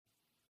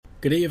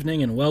Good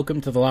evening and welcome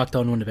to the Locked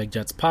On Winnipeg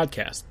Jets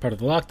podcast, part of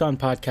the Locked On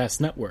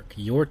Podcast Network,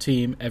 your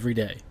team every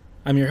day.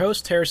 I'm your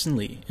host, Harrison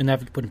Lee, an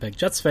avid Winnipeg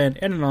Jets fan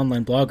and an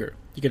online blogger.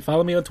 You can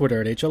follow me on Twitter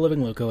at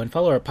HLLivingLoco and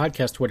follow our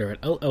podcast Twitter at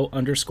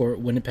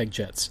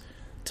LO_WinnipegJets.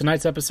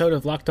 Tonight's episode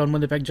of Locked On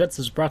Winnipeg Jets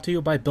is brought to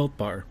you by Built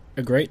Bar,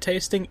 a great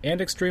tasting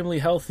and extremely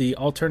healthy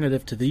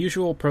alternative to the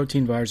usual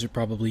protein bars you're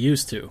probably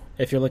used to.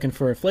 If you're looking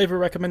for a flavor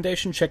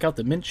recommendation, check out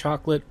the mint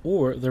chocolate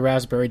or the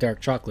raspberry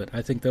dark chocolate.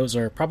 I think those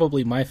are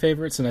probably my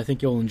favorites and I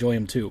think you'll enjoy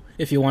them too.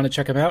 If you want to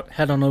check them out,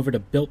 head on over to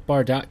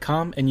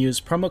BuiltBar.com and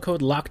use promo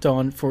code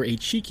LOCKEDON for a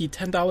cheeky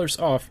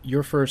 $10 off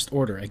your first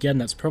order. Again,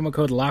 that's promo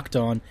code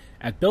LOCKEDON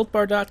at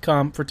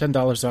BuiltBar.com for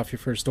 $10 off your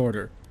first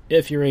order.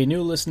 If you're a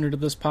new listener to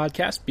this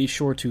podcast, be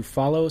sure to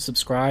follow,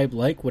 subscribe,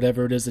 like,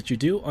 whatever it is that you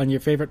do on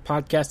your favorite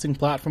podcasting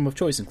platform of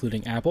choice,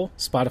 including Apple,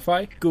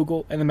 Spotify,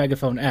 Google, and the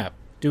Megaphone app.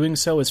 Doing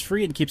so is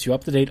free and keeps you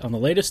up to date on the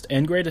latest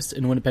and greatest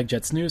in Winnipeg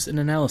Jets news and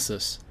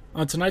analysis.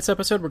 On tonight's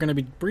episode, we're going to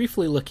be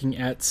briefly looking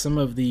at some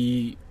of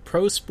the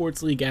pro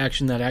sports league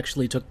action that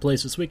actually took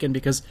place this weekend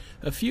because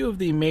a few of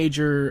the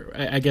major,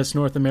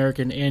 North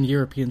American and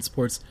European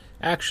sports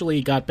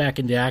actually got back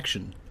into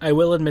action. I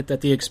will admit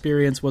that the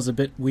experience was a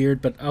bit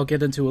weird, but I'll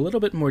get into a little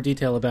bit more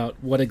detail about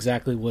what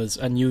exactly was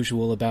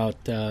unusual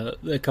about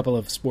a couple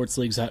of sports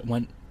leagues that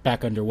went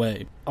back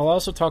underway. I'll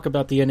also talk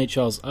about the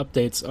NHL's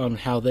updates on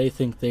how they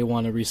think they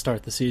want to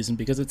restart the season,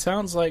 because it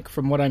sounds like,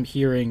 from what I'm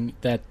hearing,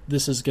 that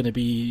this is going to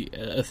be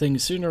a thing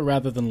sooner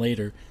rather than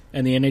later,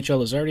 and the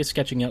NHL is already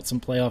sketching out some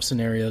playoff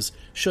scenarios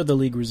should the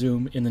league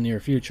resume in the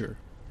near future.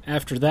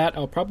 After that,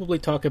 I'll probably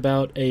talk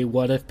about a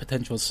what-if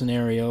potential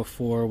scenario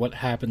for what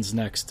happens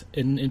next,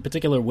 in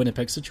particular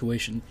Winnipeg's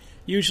situation.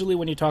 Usually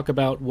when you talk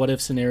about what-if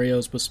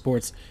scenarios with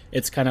sports,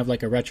 it's kind of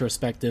like a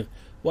retrospective.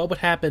 What would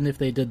happen if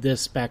they did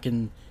this back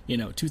in,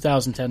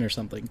 2010 or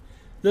something?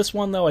 This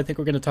one, though, I think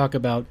we're going to talk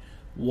about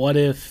what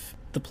if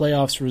the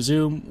playoffs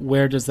resume,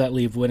 where does that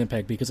leave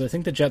Winnipeg? Because I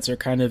think the Jets are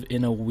kind of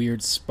in a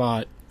weird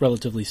spot,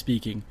 relatively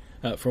speaking.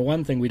 For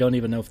one thing, we don't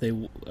even know if they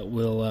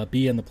will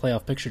be in the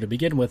playoff picture to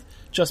begin with,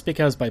 just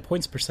because by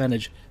points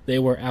percentage, they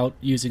were out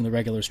using the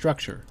regular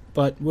structure.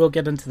 But we'll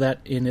get into that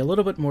in a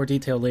little bit more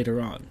detail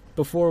later on.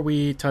 Before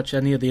we touch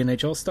any of the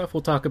NHL stuff,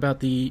 we'll talk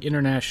about the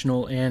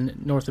international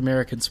and North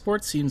American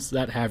sports scenes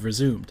that have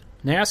resumed.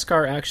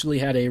 NASCAR actually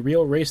had a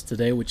real race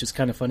today, which is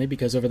kind of funny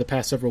because over the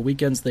past several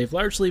weekends, they've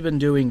largely been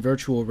doing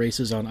virtual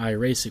races on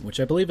iRacing, which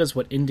I believe is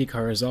what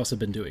IndyCar has also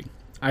been doing.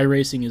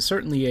 iRacing is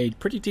certainly a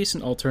pretty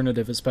decent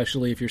alternative,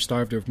 especially if you're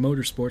starved of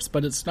motorsports,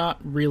 but it's not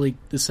really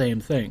the same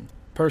thing.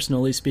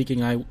 Personally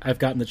speaking, I've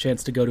gotten the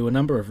chance to go to a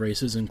number of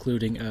races,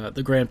 including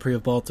the Grand Prix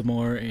of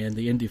Baltimore and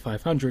the Indy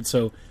 500,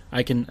 so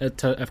I can,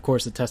 of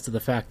course, attest to the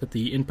fact that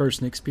the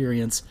in-person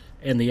experience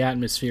and the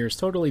atmosphere is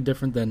totally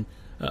different than,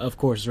 of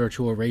course,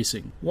 virtual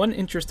racing. One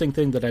interesting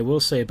thing that I will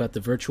say about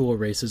the virtual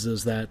races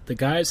is that the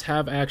guys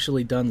have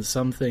actually done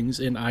some things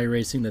in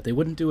iRacing that they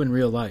wouldn't do in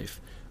real life.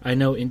 I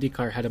know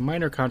IndyCar had a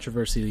minor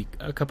controversy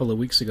a couple of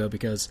weeks ago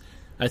because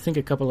I think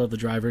a couple of the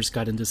drivers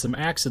got into some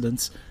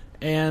accidents,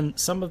 and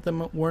some of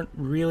them weren't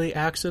really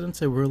accidents,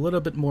 they were a little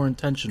bit more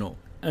intentional.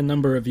 A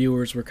number of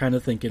viewers were kind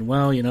of thinking,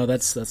 well,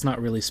 that's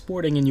not really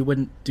sporting, and you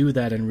wouldn't do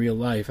that in real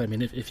life. I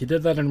mean, if you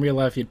did that in real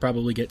life, you'd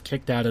probably get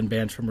kicked out and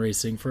banned from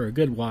racing for a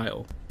good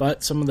while.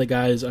 But some of the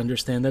guys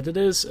understand that it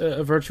is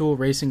a virtual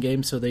racing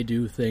game, so they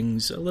do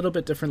things a little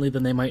bit differently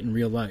than they might in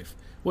real life.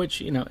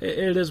 Which,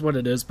 it is what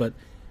it is, but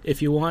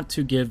if you want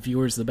to give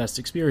viewers the best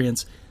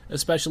experience,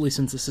 especially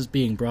since this is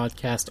being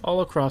broadcast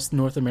all across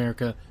North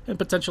America and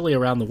potentially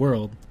around the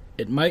world,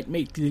 it might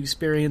make the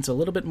experience a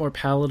little bit more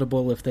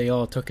palatable if they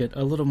all took it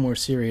a little more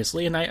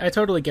seriously, and I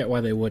totally get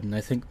why they wouldn't. I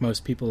think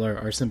most people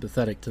are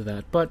sympathetic to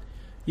that, but,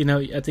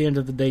 at the end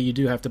of the day, you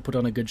do have to put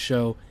on a good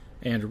show,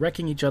 and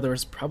wrecking each other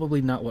is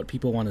probably not what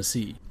people want to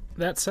see.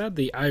 That said,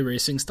 the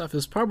iRacing stuff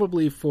is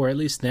probably, for at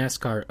least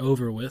NASCAR,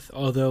 over with,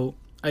 although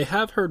I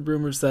have heard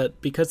rumors that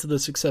because of the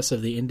success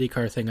of the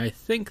IndyCar thing, I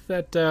think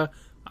that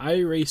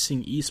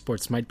iRacing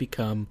esports might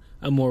become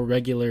a more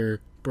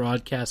regular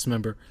broadcast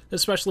member,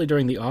 especially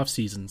during the off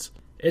seasons.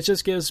 It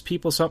just gives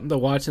people something to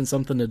watch and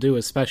something to do,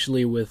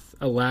 especially with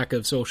a lack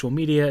of social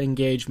media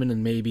engagement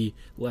and maybe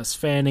less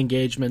fan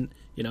engagement.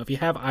 If you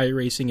have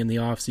iRacing in the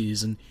off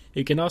season,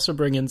 you can also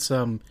bring in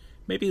some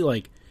maybe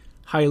like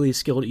highly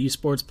skilled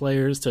esports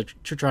players to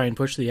try and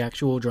push the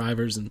actual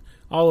drivers and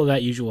all of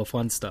that usual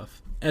fun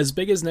stuff. As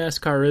big as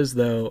NASCAR is,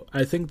 though,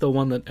 I think the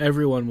one that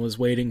everyone was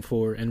waiting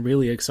for and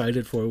really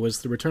excited for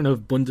was the return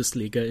of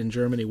Bundesliga in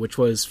Germany, which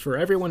was, for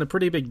everyone, a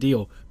pretty big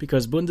deal,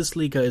 because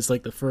Bundesliga is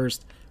like the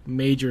first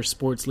major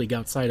sports league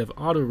outside of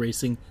auto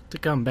racing to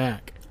come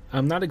back.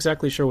 I'm not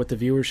exactly sure what the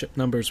viewership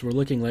numbers were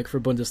looking like for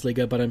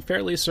Bundesliga, but I'm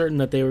fairly certain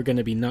that they were going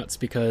to be nuts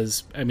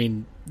because,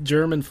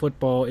 German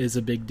football is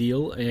a big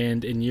deal,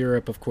 and in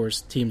Europe, of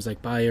course, teams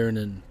like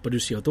Bayern and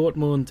Borussia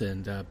Dortmund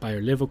and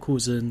Bayer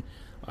Leverkusen,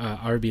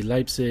 RB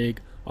Leipzig,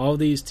 all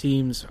these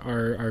teams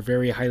are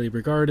very highly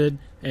regarded,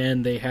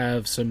 and they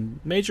have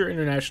some major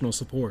international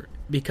support.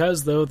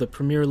 Because, though, the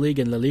Premier League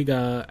and La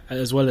Liga,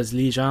 as well as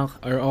Ligue 1,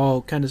 are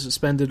all kind of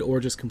suspended or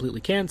just completely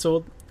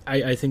cancelled,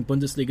 I think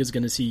Bundesliga is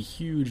going to see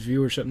huge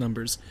viewership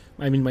numbers.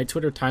 I mean, my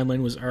Twitter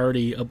timeline was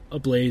already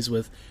ablaze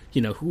with,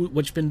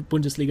 which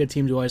Bundesliga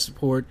team do I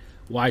support?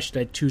 Why should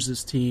I choose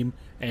this team?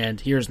 And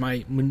here's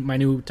my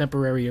new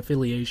temporary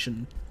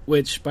affiliation.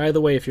 Which, by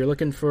the way, if you're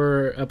looking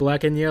for a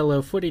black and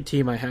yellow footy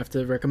team, I have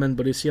to recommend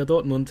Borussia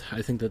Dortmund.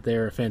 I think that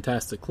they're a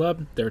fantastic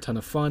club. They're a ton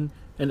of fun.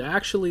 And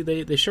actually,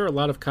 they share a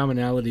lot of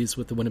commonalities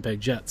with the Winnipeg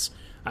Jets.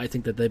 I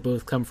think that they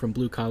both come from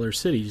blue-collar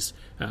cities,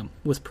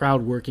 with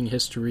proud working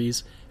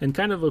histories, and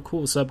kind of a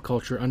cool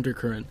subculture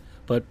undercurrent,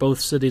 but both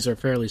cities are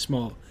fairly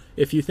small.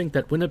 If you think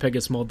that Winnipeg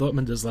is small,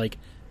 Dortmund is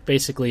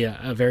basically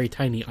a very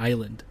tiny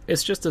island.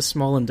 It's just a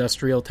small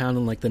industrial town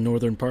in the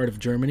northern part of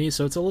Germany,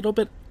 so it's a little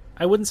bit,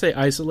 I wouldn't say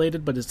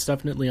isolated, but it's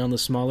definitely on the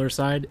smaller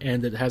side,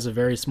 and it has a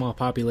very small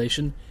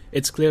population.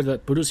 It's clear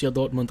that Borussia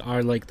Dortmund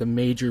are the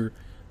major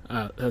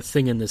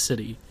thing in the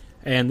city,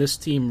 and this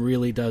team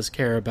really does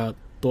care about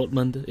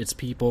Dortmund, its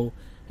people,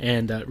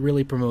 and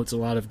really promotes a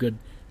lot of good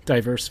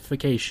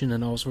diversification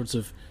and all sorts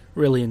of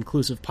really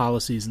inclusive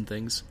policies and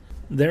things.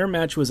 Their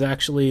match was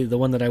actually the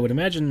one that I would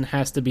imagine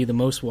has to be the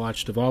most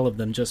watched of all of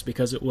them, just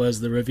because it was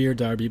the Revier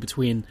derby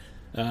between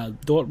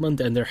Dortmund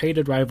and their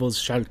hated rivals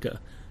Schalke,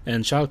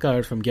 and Schalke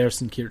are from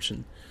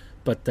Gelsenkirchen.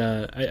 But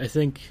I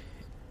think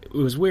it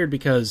was weird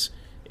because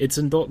it's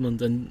in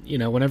Dortmund, and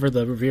whenever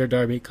the Revier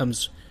derby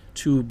comes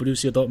to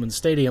Borussia Dortmund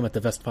Stadium at the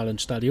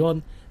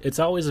Westfalenstadion, it's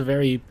always a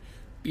very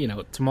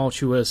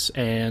tumultuous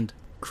and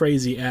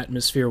crazy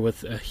atmosphere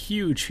with a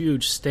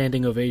huge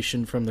standing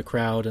ovation from the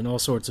crowd and all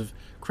sorts of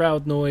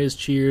crowd noise,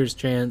 cheers,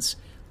 chants,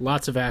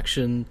 lots of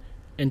action.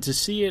 And to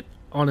see it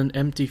on an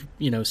empty,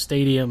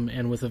 stadium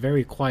and with a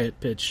very quiet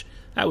pitch,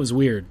 that was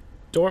weird.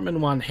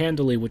 Dortmund won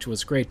handily, which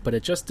was great, but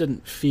it just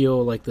didn't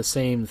feel like the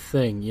same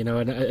thing,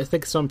 and I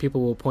think some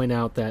people will point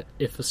out that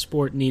if a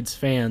sport needs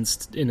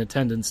fans in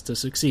attendance to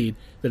succeed,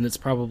 then it's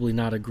probably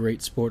not a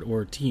great sport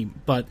or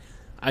team. But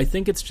I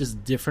think it's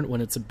just different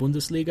when it's a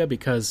Bundesliga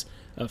because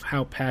of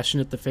how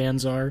passionate the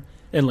fans are.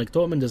 And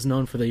Dortmund is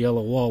known for the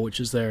Yellow Wall, which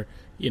is their,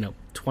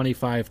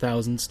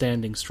 25,000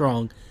 standing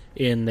strong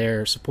in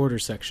their supporter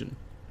section.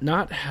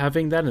 Not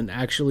having that and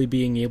actually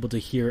being able to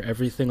hear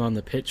everything on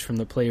the pitch from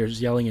the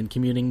players yelling and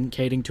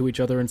communicating to each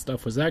other and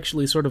stuff was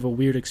actually sort of a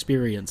weird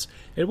experience.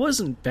 It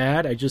wasn't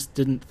bad, I just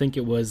didn't think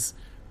it was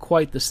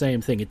quite the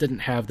same thing. It didn't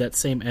have that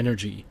same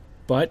energy.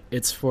 But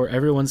it's for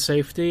everyone's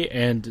safety,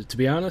 and to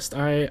be honest,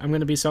 I'm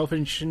going to be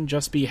selfish and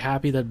just be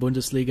happy that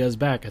Bundesliga is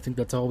back. I think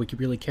that's all we could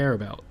really care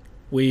about.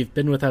 We've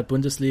been without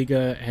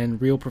Bundesliga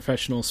and real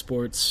professional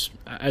sports,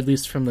 at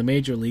least from the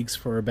major leagues,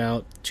 for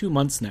about 2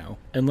 months now.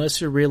 Unless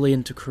you're really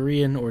into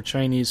Korean or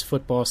Chinese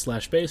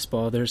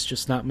football/baseball, there's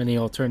just not many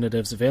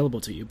alternatives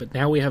available to you. But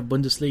now we have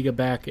Bundesliga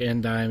back,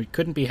 and I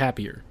couldn't be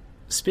happier.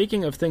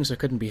 Speaking of things I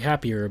couldn't be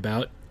happier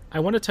about, I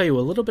want to tell you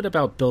a little bit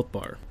about Built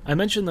Bar. I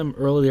mentioned them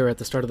earlier at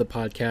the start of the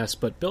podcast,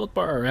 but Built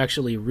Bar are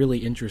actually really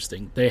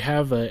interesting. They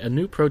have a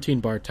new protein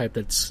bar type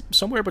that's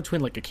somewhere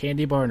between a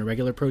candy bar and a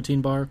regular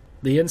protein bar.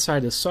 The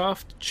inside is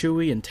soft,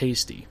 chewy, and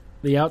tasty.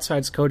 The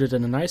outside's coated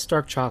in a nice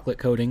dark chocolate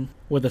coating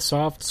with a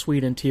soft,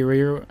 sweet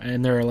interior,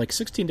 and there are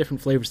 16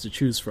 different flavors to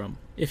choose from.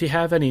 If you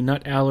have any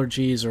nut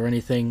allergies or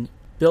anything,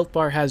 Built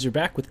Bar has your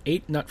back with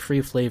 8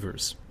 nut-free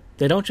flavors.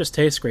 They don't just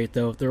taste great,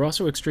 though, they're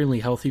also extremely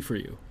healthy for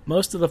you.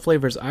 Most of the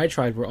flavors I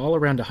tried were all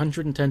around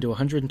 110 to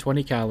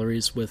 120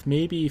 calories, with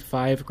maybe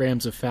 5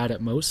 grams of fat at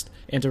most,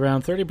 and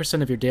around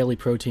 30% of your daily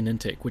protein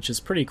intake, which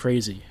is pretty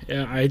crazy.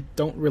 I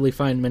don't really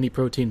find many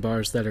protein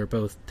bars that are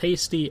both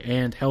tasty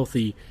and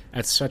healthy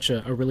at such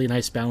a really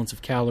nice balance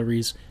of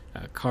calories,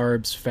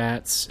 carbs,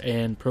 fats,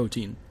 and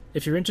protein.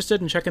 If you're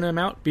interested in checking them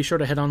out, be sure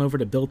to head on over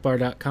to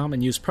BuiltBar.com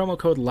and use promo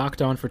code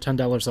LOCKEDON for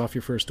 $10 off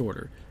your first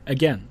order.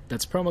 Again,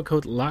 that's promo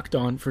code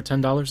LOCKEDON for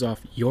 $10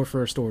 off your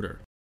first order.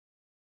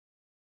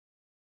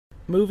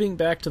 Moving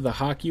back to the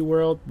hockey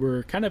world,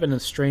 we're kind of in a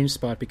strange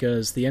spot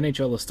because the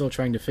NHL is still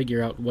trying to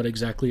figure out what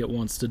exactly it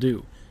wants to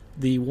do.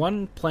 The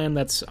one plan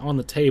that's on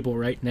the table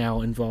right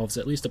now involves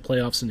at least a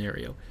playoff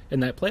scenario,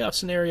 and that playoff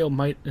scenario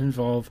might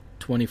involve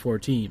 24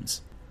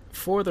 teams.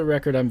 For the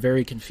record, I'm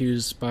very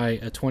confused by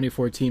a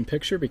 24-team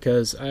picture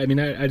because,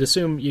 I'd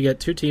assume you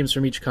get 2 teams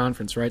from each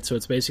conference, right? So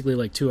it's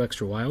basically 2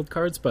 extra wild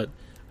cards, but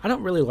I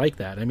don't really like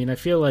that. I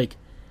feel like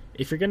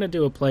if you're going to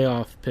do a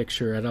playoff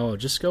picture at all,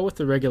 just go with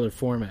the regular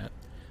format.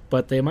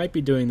 But they might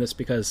be doing this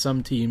because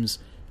some teams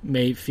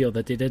may feel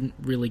that they didn't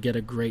really get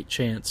a great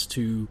chance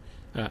to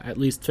at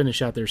least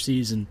finish out their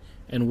season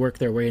and work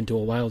their way into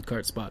a wild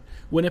card spot.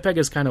 Winnipeg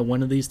is kind of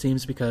one of these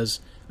teams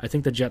because I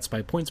think the Jets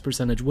by points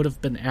percentage would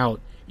have been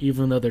out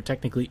even though they're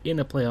technically in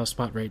a playoff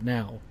spot right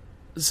now.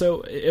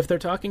 So if they're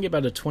talking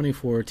about a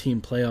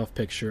 24-team playoff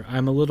picture,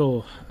 I'm a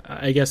little,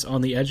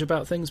 on the edge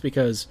about things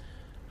because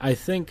I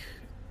think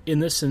in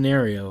this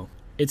scenario,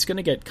 it's going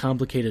to get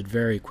complicated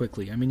very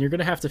quickly. You're going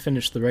to have to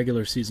finish the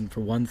regular season for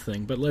one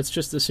thing, but let's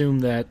just assume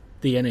that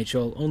the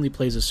NHL only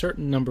plays a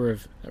certain number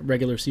of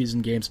regular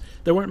season games.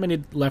 There weren't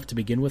many left to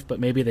begin with, but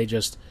maybe they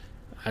just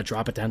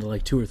drop it down to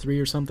 2 or 3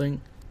 or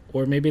something.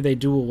 or maybe they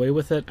do away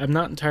with it. I'm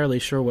not entirely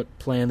sure what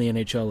plan the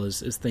NHL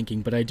is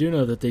thinking, but I do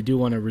know that they do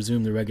want to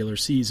resume the regular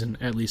season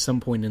at least some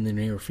point in the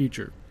near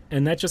future.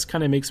 And that just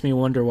kind of makes me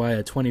wonder why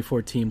a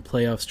 24-team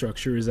playoff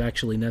structure is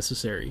actually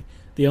necessary.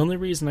 The only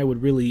reason I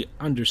would really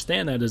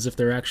understand that is if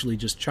they're actually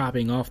just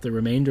chopping off the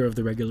remainder of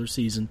the regular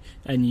season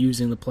and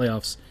using the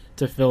playoffs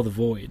to fill the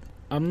void.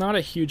 I'm not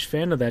a huge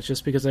fan of that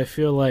just because I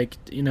feel like,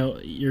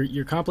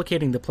 you're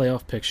complicating the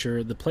playoff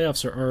picture. The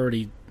playoffs are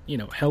already,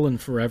 hell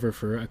and forever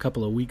for a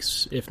couple of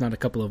weeks, if not a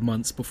couple of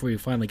months, before you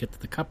finally get to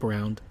the cup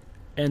round.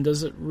 And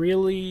does it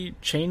really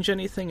change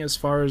anything as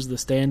far as the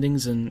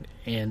standings and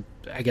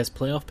I guess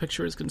playoff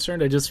picture is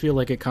concerned? I just feel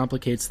like it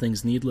complicates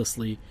things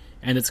needlessly,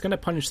 and it's going to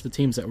punish the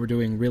teams that were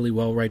doing really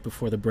well right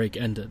before the break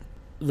ended.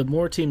 The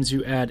more teams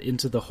you add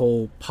into the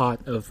whole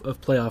pot of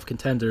playoff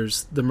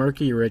contenders, the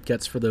murkier it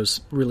gets for those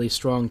really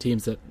strong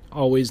teams that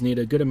always need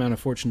a good amount of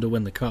fortune to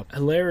win the cup.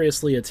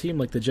 Hilariously, a team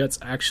like the Jets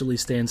actually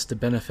stands to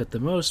benefit the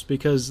most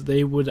because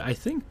they would, I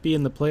think, be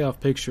in the playoff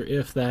picture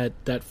if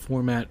that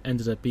format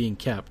ended up being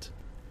kept.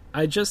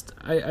 I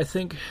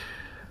think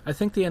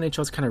the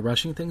NHL is kind of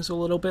rushing things a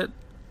little bit.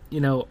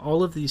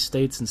 All of these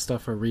states and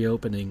stuff are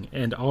reopening,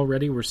 and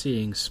already we're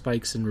seeing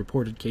spikes in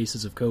reported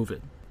cases of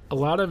COVID. A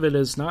lot of it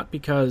is not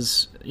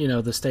because,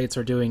 the states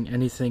are doing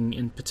anything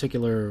in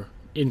particular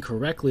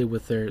incorrectly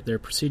with their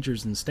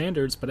procedures and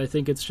standards, but I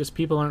think it's just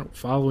people aren't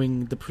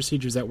following the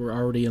procedures that were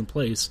already in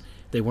place.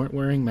 They weren't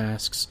wearing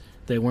masks,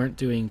 they weren't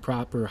doing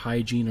proper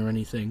hygiene or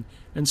anything,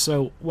 and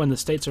so when the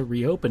states are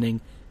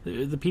reopening,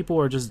 the people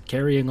are just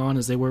carrying on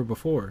as they were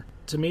before.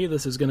 To me,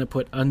 this is going to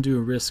put undue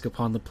risk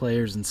upon the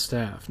players and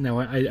staff. Now,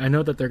 I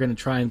know that they're going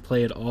to try and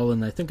play it all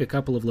in, I think, a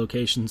couple of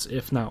locations,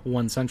 if not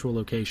one central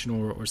location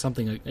or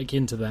something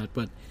akin to that.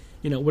 But,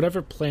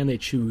 whatever plan they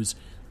choose,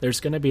 there's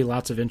going to be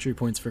lots of entry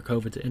points for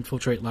COVID to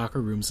infiltrate locker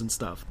rooms and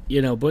stuff.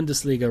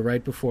 Bundesliga,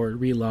 right before it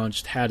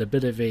relaunched, had a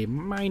bit of a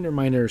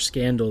minor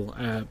scandal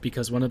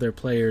because one of their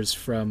players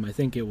from, I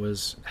think it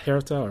was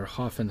Hertha or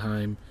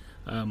Hoffenheim,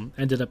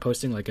 ended up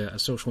posting like a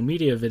social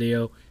media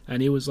video,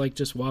 and he was like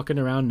just walking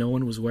around. No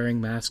one was wearing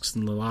masks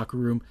in the locker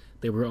room.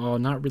 They were all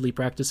not really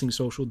practicing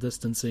social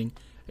distancing.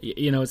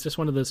 It's just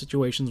one of those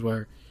situations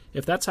where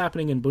if that's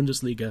happening in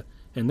Bundesliga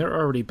and they're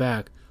already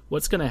back,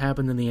 what's going to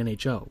happen in the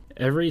NHL?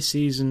 Every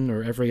season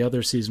or every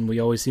other season, we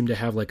always seem to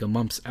have like a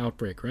mumps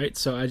outbreak, right?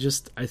 So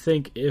I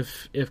think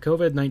if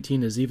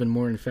COVID-19 is even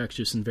more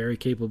infectious and very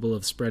capable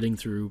of spreading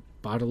through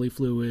bodily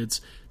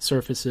fluids,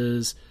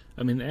 surfaces,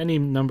 any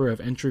number of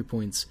entry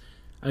points,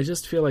 I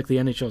just feel like the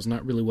NHL is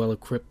not really well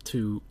equipped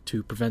to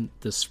prevent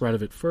the spread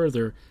of it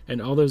further,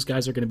 and all those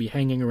guys are going to be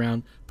hanging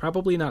around,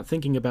 probably not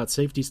thinking about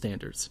safety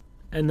standards.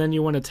 And then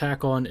you want to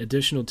tack on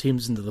additional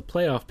teams into the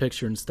playoff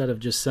picture instead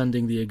of just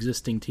sending the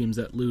existing teams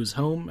that lose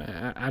home.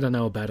 I don't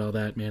know about all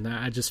that, man.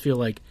 I just feel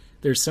like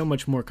there's so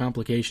much more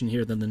complication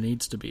here than there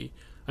needs to be.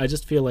 I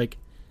just feel like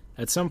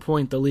at some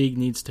point the league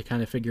needs to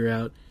kind of figure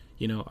out,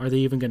 are they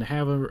even going to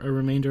have a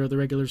remainder of the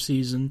regular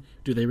season?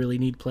 Do they really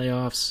need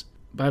playoffs?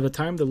 By the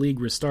time the league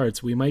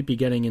restarts, we might be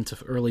getting into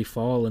early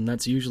fall, and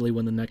that's usually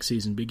when the next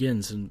season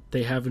begins, and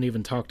they haven't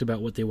even talked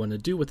about what they want to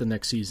do with the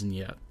next season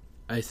yet.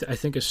 I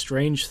think a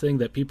strange thing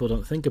that people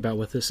don't think about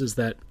with this is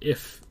that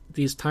if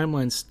these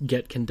timelines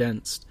get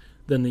condensed,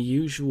 then the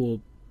usual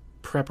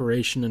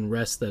preparation and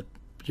rest that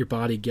your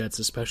body gets,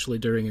 especially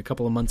during a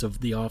couple of months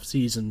of the off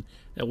season,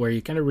 where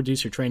you kind of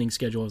reduce your training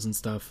schedules and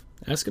stuff,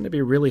 that's going to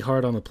be really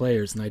hard on the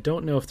players, and I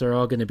don't know if they're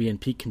all going to be in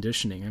peak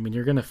conditioning.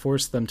 You're going to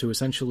force them to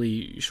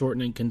essentially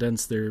shorten and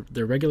condense their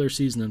regular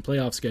season and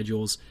playoff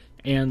schedules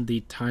and the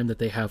time that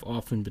they have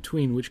off in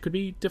between, which could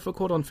be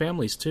difficult on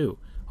families too.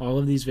 All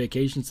of these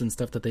vacations and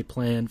stuff that they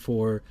plan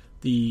for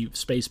the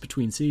space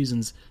between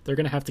seasons, they're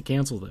going to have to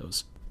cancel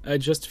those. I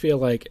just feel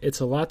like it's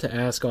a lot to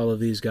ask all of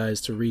these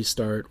guys to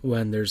restart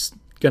when there's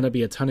going to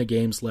be a ton of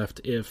games left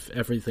if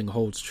everything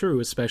holds true,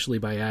 especially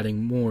by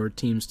adding more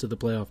teams to the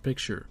playoff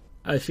picture.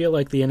 I feel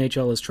like the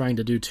NHL is trying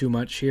to do too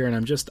much here, and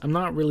I'm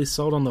not really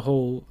sold on the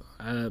whole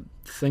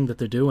thing that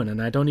they're doing, and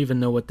I don't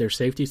even know what their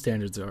safety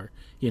standards are.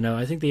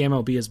 I think the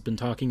MLB has been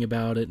talking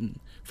about it,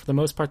 and for the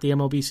most part the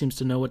MLB seems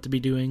to know what to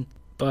be doing,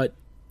 but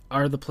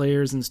are the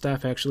players and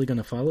staff actually going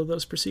to follow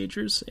those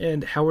procedures?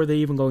 And how are they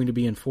even going to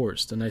be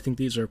enforced? And I think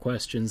these are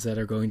questions that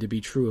are going to be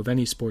true of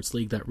any sports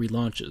league that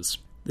relaunches.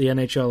 The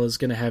NHL is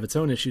going to have its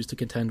own issues to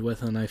contend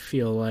with, and I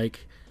feel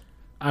like,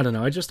 I don't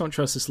know, I just don't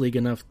trust this league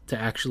enough to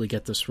actually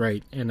get this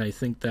right. And I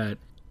think that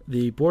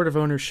the board of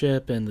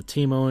ownership and the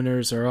team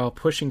owners are all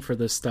pushing for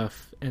this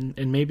stuff, and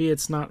maybe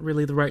it's not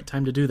really the right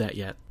time to do that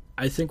yet.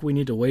 I think we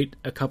need to wait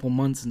a couple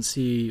months and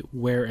see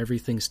where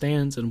everything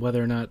stands and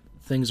whether or not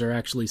things are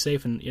actually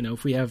safe. And,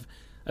 if we have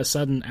a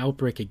sudden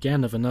outbreak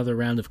again of another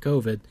round of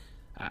COVID,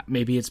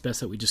 maybe it's best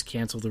that we just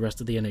cancel the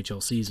rest of the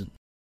NHL season.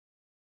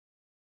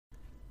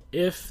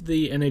 If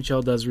the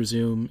NHL does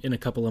resume in a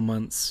couple of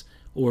months,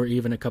 or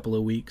even a couple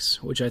of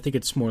weeks, which I think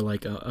it's more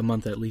like a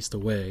month at least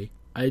away,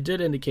 I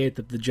did indicate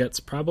that the Jets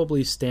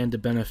probably stand to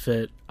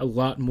benefit a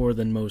lot more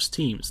than most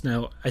teams.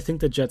 Now, I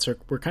think the Jets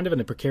were kind of in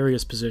a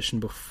precarious position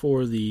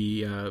before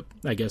the,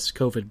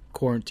 COVID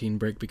quarantine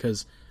break,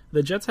 because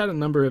the Jets had a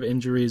number of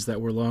injuries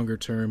that were longer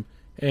term,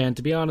 and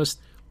to be honest,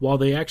 while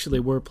they actually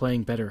were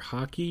playing better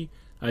hockey,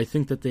 I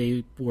think that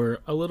they were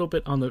a little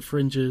bit on the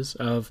fringes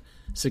of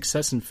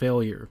success and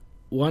failure.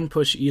 One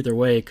push either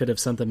way could have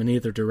sent them in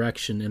either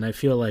direction, and I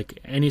feel like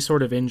any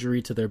sort of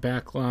injury to their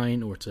back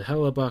line or to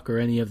Hellebuyck or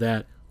any of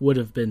that would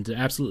have been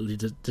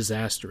absolutely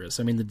disastrous.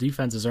 I mean, the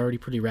defense is already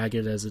pretty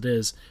ragged as it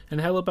is,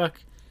 and Hellebuyck,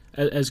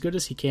 as good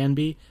as he can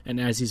be, and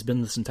as he's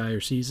been this entire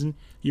season,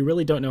 you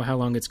really don't know how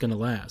long it's going to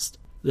last.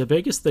 The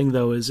biggest thing,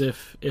 though, is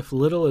if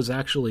Little is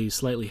actually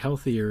slightly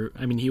healthier.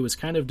 I mean, he was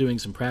kind of doing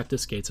some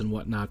practice skates and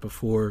whatnot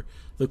before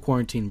the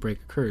quarantine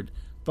break occurred,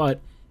 but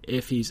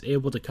if he's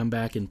able to come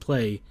back and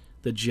play,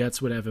 the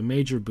Jets would have a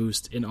major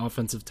boost in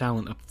offensive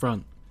talent up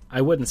front.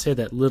 I wouldn't say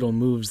that Little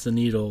moves the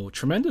needle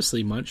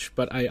tremendously much,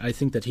 but I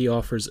think that he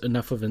offers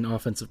enough of an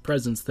offensive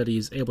presence that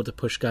he's able to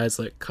push guys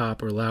like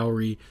Copp or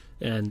Lowry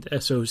and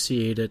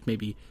associated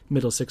maybe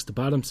middle six to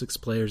bottom six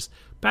players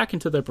back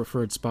into their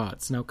preferred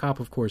spots. Now, Copp,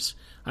 of course,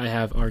 I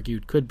have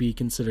argued could be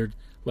considered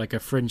like a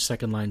fringe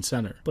second-line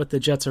center. But the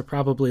Jets are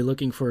probably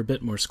looking for a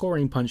bit more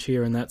scoring punch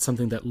here, and that's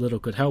something that Little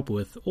could help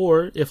with.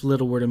 Or, if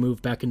Little were to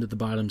move back into the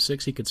bottom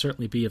six, he could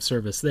certainly be of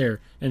service there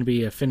and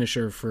be a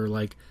finisher for,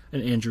 like,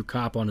 an Andrew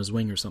Copp on his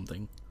wing or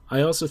something.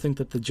 I also think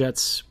that the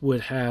Jets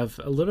would have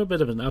a little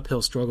bit of an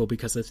uphill struggle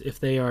because if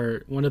they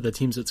are one of the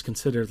teams that's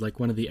considered like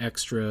one of the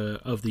extra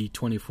of the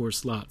 24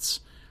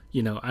 slots,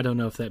 you know, I don't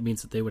know if that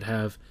means that they would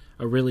have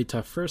a really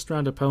tough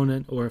first-round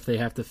opponent or if they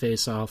have to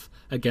face off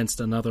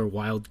against another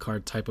wild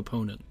card type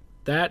opponent.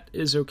 That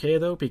is okay,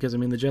 though, because, I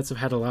mean, the Jets have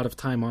had a lot of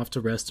time off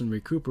to rest and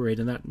recuperate,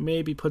 and that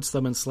maybe puts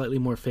them in slightly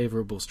more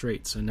favorable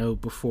straits. I know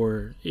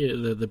before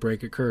the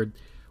break occurred,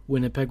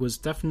 Winnipeg was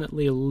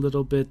definitely a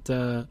little bit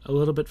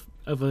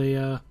of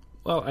a...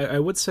 well, I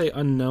would say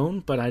unknown,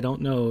 but I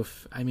don't know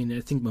if... I mean,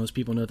 I think most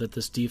people know that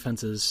this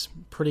defense is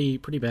pretty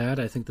bad.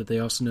 I think that they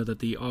also know that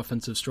the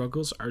offensive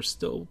struggles are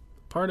still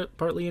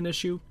partly an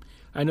issue.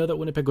 I know that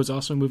Winnipeg was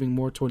also moving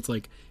more towards,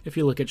 like, if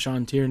you look at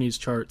Sean Tierney's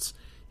charts,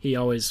 he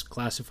always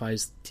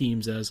classifies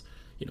teams as,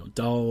 you know,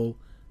 dull,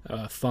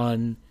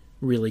 fun,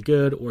 really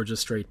good, or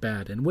just straight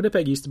bad. And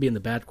Winnipeg used to be in the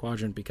bad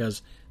quadrant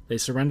because they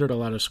surrendered a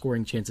lot of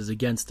scoring chances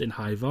against in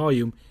high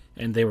volume,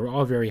 and they were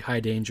all very high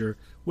danger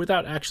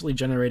without actually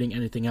generating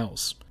anything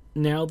else.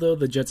 Now, though,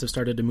 the Jets have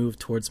started to move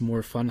towards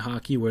more fun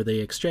hockey where they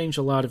exchange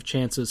a lot of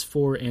chances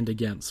for and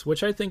against,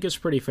 which I think is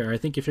pretty fair. I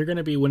think if you're going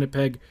to be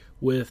Winnipeg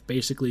with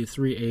basically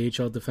 3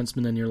 AHL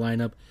defensemen in your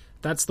lineup,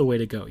 that's the way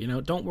to go. You know,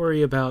 don't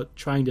worry about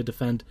trying to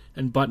defend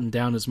and button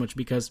down as much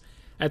because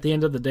at the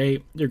end of the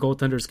day, your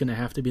goaltender is going to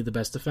have to be the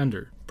best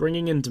defender.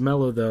 Bringing in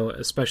DeMello, though,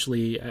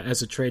 especially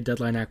as a trade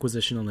deadline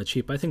acquisition on the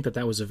cheap, I think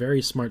that was a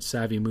very smart,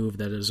 savvy move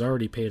that has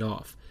already paid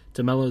off.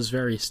 DeMello is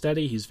very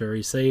steady, he's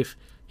very safe,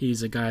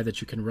 he's a guy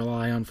that you can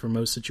rely on for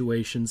most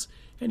situations,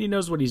 and he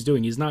knows what he's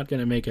doing. He's not going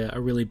to make a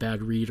really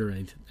bad read or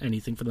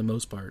anything for the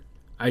most part.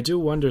 I do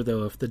wonder,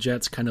 though, if the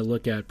Jets kind of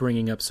look at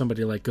bringing up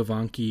somebody like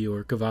Gavankey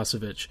or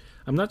Kovacevic.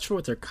 I'm not sure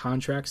what their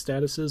contract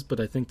status is, but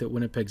I think that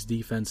Winnipeg's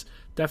defense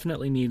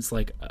definitely needs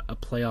like a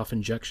playoff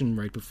injection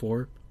right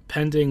before.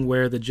 Pending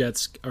where the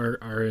Jets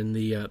are in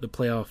the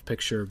playoff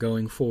picture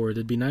going forward,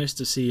 it'd be nice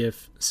to see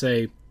if,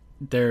 say,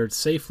 they're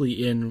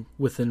safely in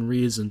within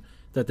reason,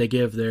 that they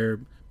give their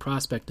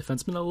prospect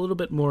defensemen a little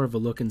bit more of a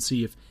look and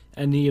see if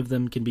any of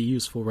them can be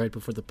useful right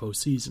before the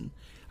postseason.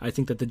 I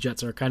think that the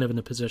Jets are kind of in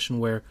a position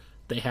where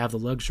they have the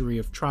luxury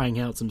of trying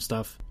out some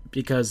stuff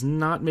because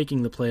not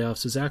making the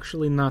playoffs is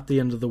actually not the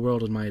end of the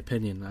world in my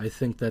opinion. I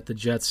think that the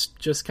Jets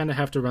just kind of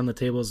have to run the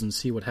tables and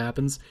see what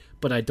happens,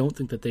 but I don't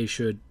think that they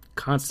should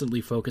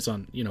constantly focus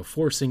on, you know,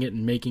 forcing it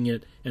and making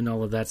it and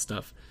all of that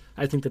stuff.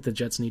 I think that the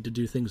Jets need to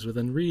do things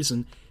within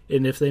reason,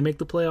 and if they make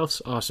the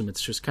playoffs, awesome,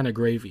 it's just kind of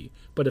gravy.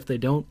 But if they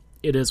don't,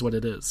 it is what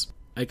it is.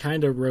 I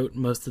kind of wrote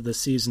most of the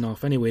season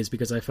off anyways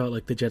because I felt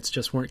like the Jets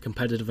just weren't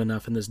competitive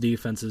enough and this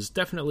defense is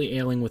definitely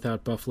ailing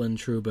without Byfuglien,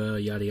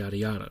 Trouba, yada yada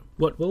yada.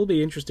 What will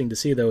be interesting to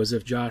see, though, is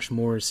if Josh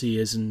Morrissey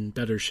is in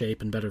better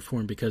shape and better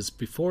form because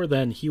before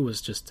then he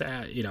was just,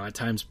 at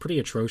times pretty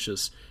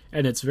atrocious,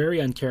 and it's very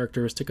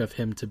uncharacteristic of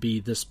him to be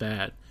this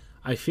bad.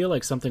 I feel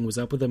like something was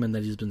up with him and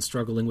that he's been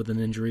struggling with an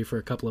injury for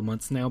a couple of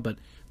months now, but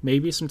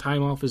maybe some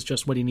time off is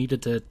just what he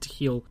needed to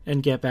heal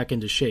and get back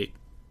into shape.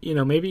 You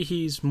know, maybe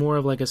he's more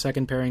of like a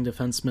second pairing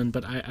defenseman,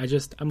 but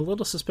I'm a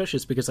little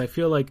suspicious because I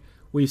feel like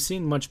we've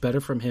seen much better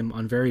from him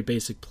on very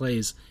basic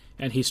plays,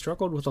 and he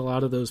struggled with a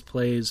lot of those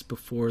plays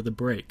before the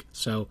break.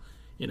 So,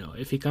 you know,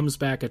 if he comes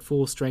back at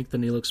full strength,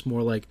 then he looks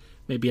more like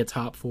maybe a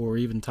top 4 or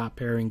even top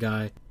pairing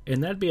guy,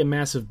 and that'd be a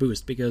massive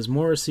boost because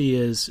Morrissey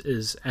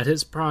is at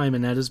his prime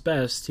and at his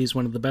best, he's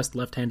one of the best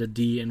left-handed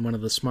D and one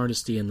of the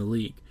smartest D in the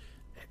league.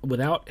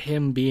 Without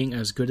him being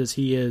as good as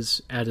he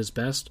is at his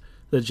best,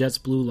 the Jets'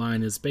 blue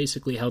line is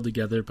basically held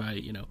together by,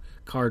 you know,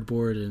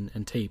 cardboard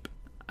and tape.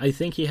 I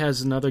think he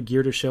has another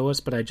gear to show us,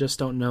 but I just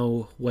don't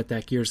know what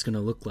that gear is going to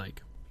look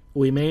like.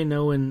 We may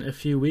know in a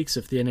few weeks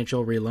if the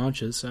NHL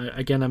relaunches.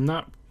 Again, I'm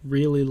not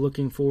really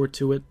looking forward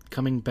to it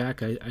coming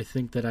back. I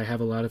think that I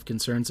have a lot of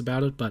concerns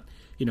about it, but,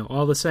 you know,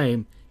 all the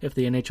same, if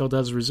the NHL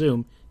does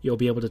resume, you'll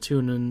be able to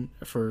tune in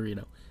for,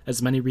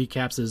 as many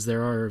recaps as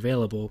there are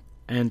available,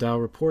 and I'll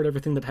report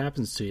everything that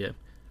happens to you.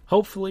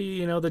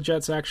 Hopefully, the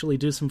Jets actually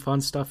do some fun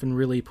stuff and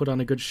really put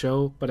on a good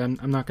show, but I'm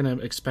not going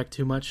to expect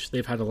too much.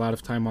 They've had a lot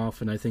of time off,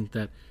 and I think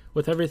that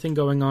with everything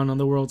going on in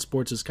the world,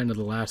 sports is kind of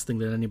the last thing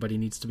that anybody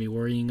needs to be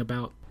worrying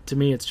about. To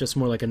me, it's just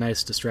more like a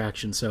nice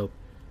distraction. So,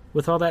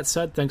 with all that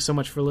said, thanks so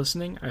much for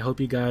listening. I hope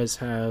you guys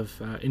have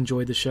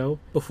enjoyed the show.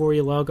 Before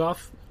you log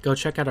off, go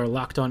check out our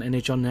Locked On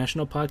NHL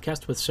National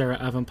podcast with Sarah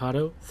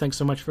Avampado. Thanks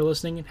so much for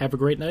listening, have a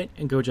great night,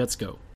 and go Jets go.